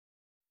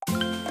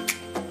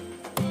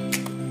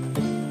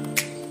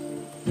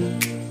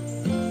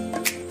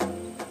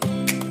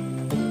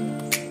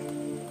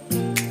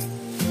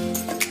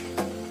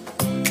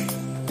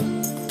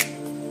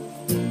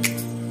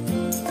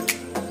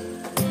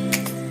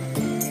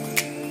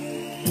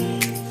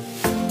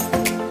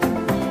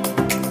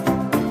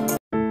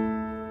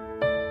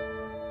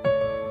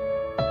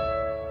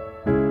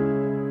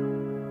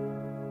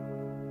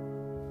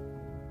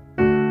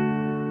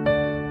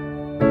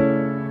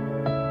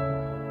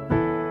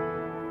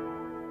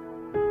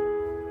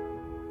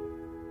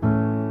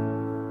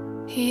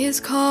He is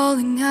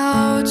calling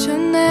out your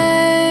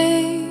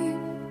name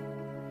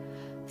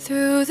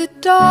through the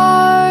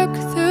dark,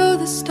 through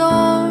the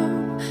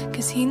storm,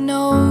 'cause He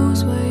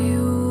knows where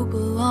you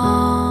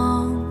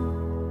belong.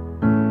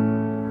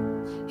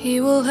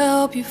 He will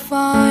help you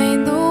find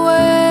the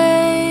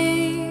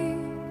way.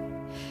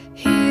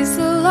 He's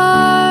the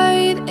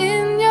light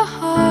in your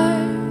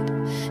heart.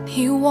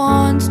 He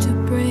wants to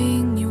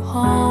bring you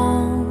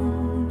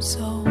home.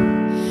 So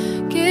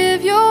give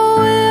your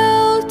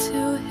will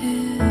to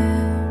Him.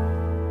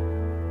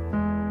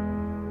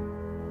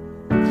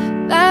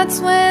 That's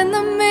when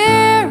the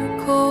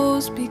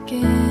miracles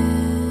begin.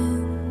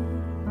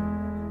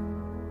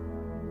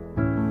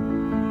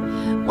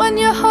 When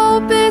your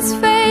hope is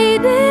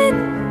fading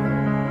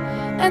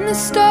and the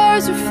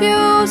stars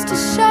refuse to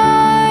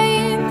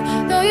shine,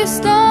 though you're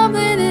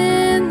stumbling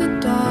in the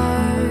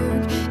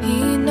dark, He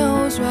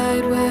knows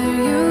right where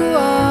you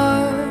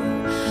are.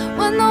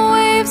 When the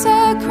waves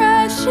are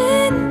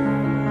crashing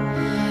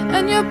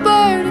and your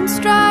burdens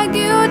drag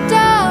you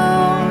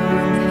down,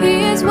 He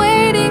is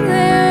waiting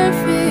there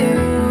for you,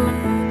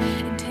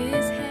 and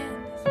His hand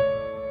is...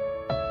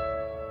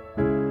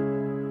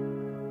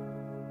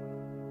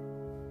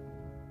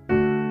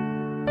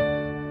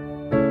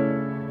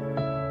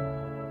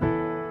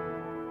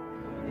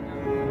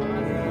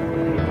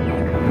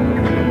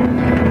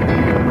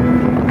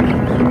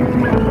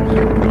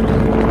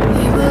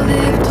 He will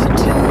lift you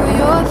to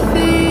your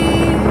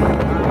feet.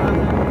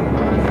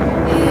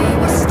 He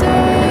will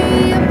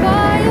stay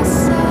by your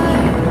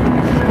side.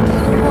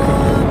 He'll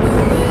warm you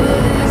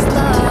with His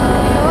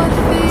love.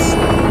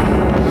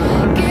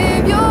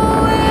 Give your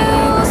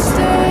will,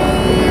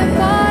 stay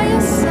by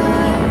your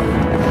side.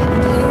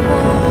 He'll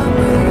warm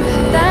you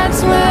with... That's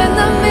when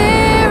the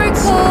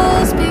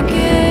miracles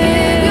begin.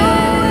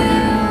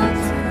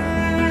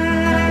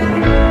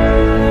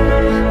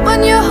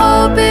 When your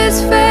hope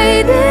is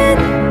fading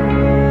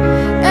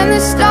and the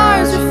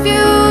stars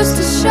refuse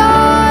to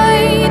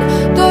shine,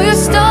 though you're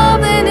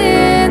stumbling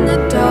in the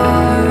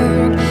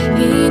dark,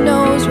 He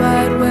knows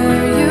right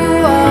where you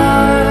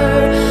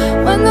are.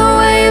 When the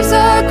waves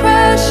are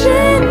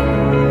crashing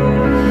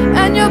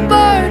and your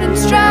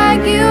burdens drag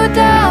you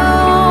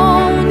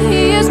down,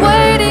 He is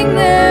waiting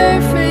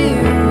there for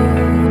you,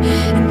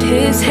 and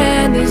His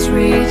hand is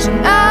reaching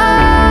out,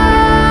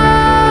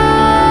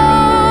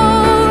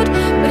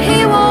 but He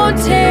won't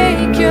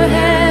take your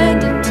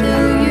hand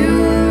until you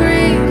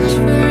reach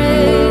for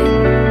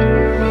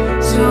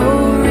it. So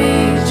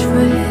reach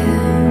for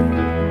Him.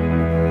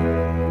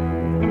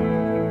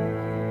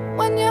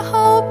 When your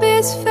hope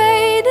is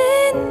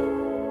fading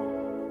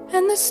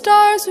and the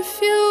stars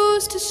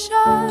refuse to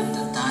shine,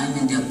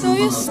 though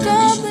you're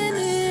stumbling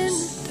in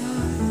the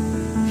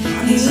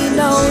dark, He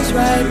knows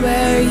right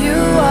where you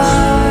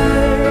are.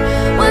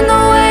 When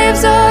the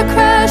waves are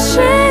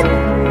crashing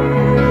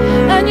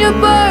and your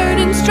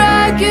burdens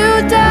drag you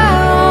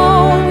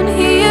down,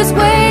 He is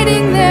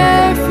waiting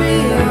there for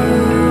you.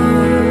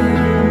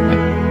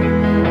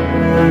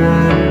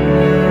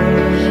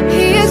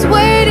 He is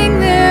waiting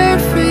there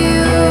for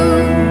you,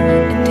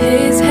 and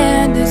His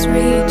hand is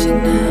reaching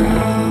out.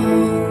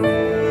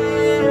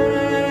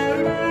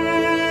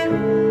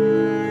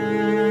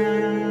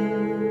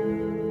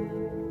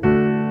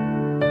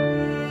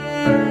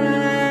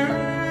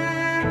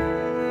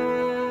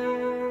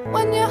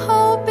 When your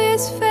hope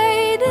is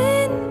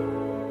fading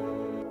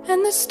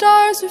and the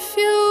stars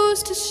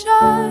refuse to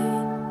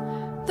shine,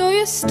 though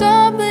you're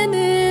stumbling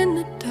in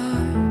the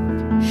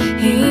dark,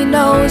 He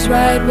knows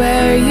right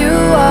where you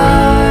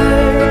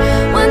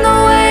are. When the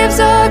waves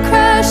are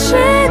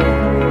crashing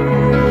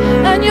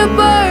and your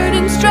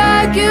burdens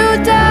drag you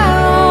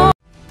down.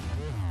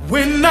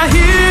 When I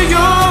hear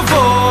your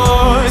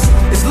voice,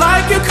 it's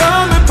like you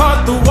come and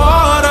part the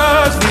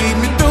waters, lead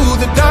me through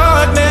the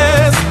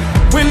darkness.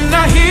 When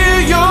I hear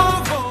your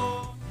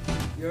voice.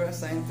 You're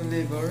assigned to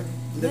labor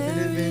in the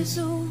Philippines. There's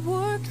a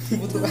work to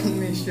Butuan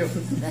mission.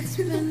 that's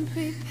been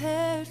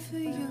prepared for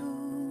you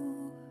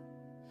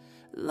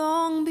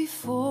long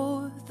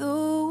before the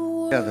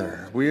world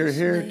Together, we are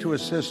here was to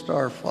assist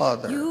our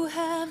Father made. You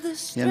have the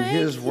in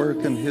His strength work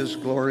you and His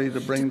need glory to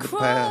bring to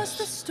cross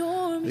the pass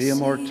stormy the sea.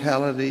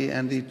 immortality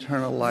and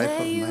eternal life of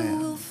There you man.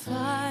 will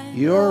find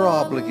Your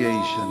along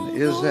obligation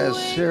the is as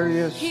way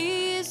serious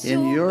He is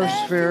in your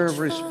back sphere of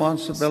control,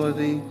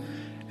 responsibility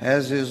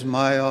as is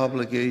my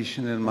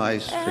obligation in my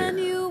and sphere.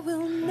 you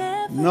will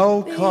never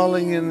No be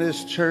calling in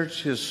this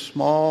church is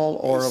small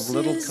or of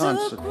little This is a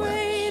consequence.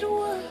 great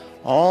work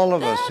All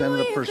of us that in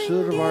the we've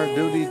pursuit been of our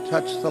duty given.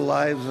 touch the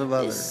lives of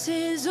others. This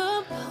is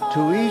a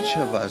To part each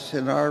of us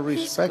in our of His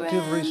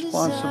respective grand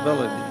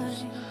responsibilities,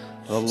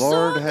 design. the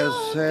Lord So has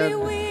don't said, be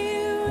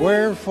weary.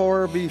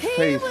 "Wherefore be He will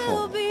faithful."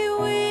 be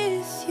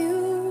with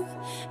you,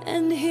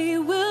 and He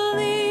will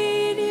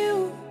lead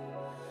you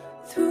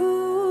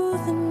through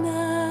the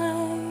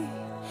night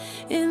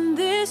in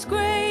this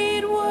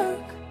great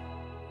work,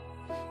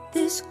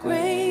 this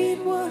great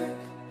work.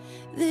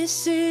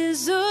 This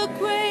is a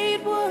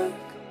great work.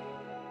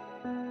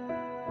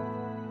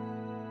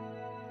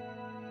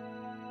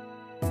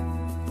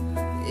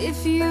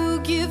 If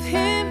you give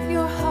him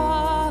your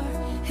heart,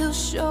 he'll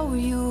show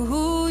you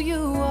who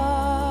you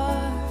are,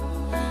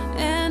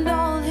 and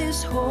all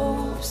his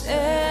hopes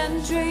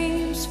and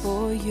dreams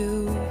for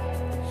you.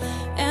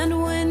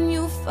 And when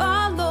you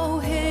follow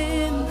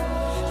him,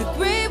 the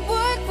great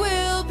work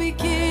will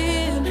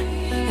begin,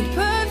 and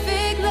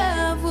perfect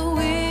love will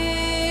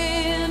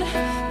win.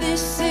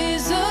 This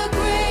is a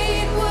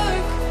great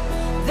work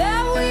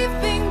that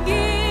we've been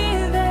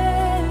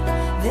given.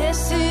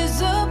 This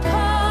is a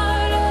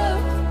part of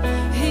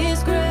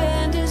his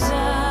grand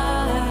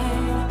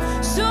design.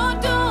 So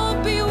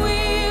don't be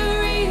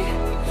weary,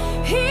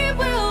 he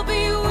will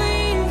be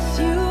with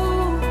you,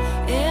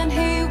 and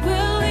he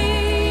will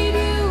lead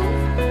you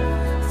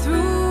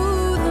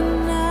through the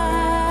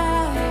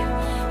night.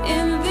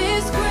 In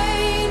this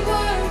great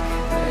work,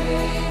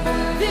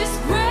 this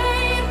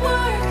great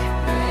work,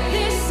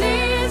 this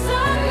is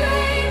a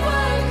great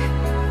work.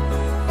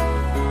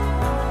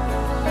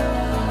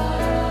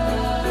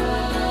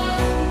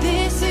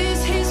 This is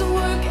his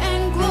work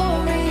and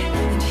glory,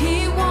 and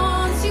he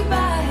wants you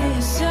by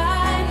his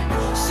side,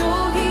 so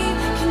he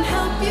can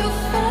help you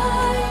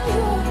find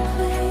your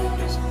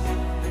place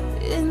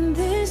in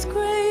this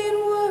great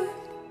work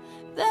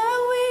that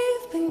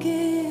we've been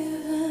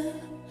given.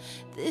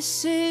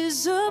 This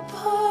is a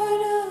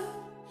part of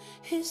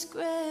his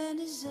grand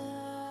design.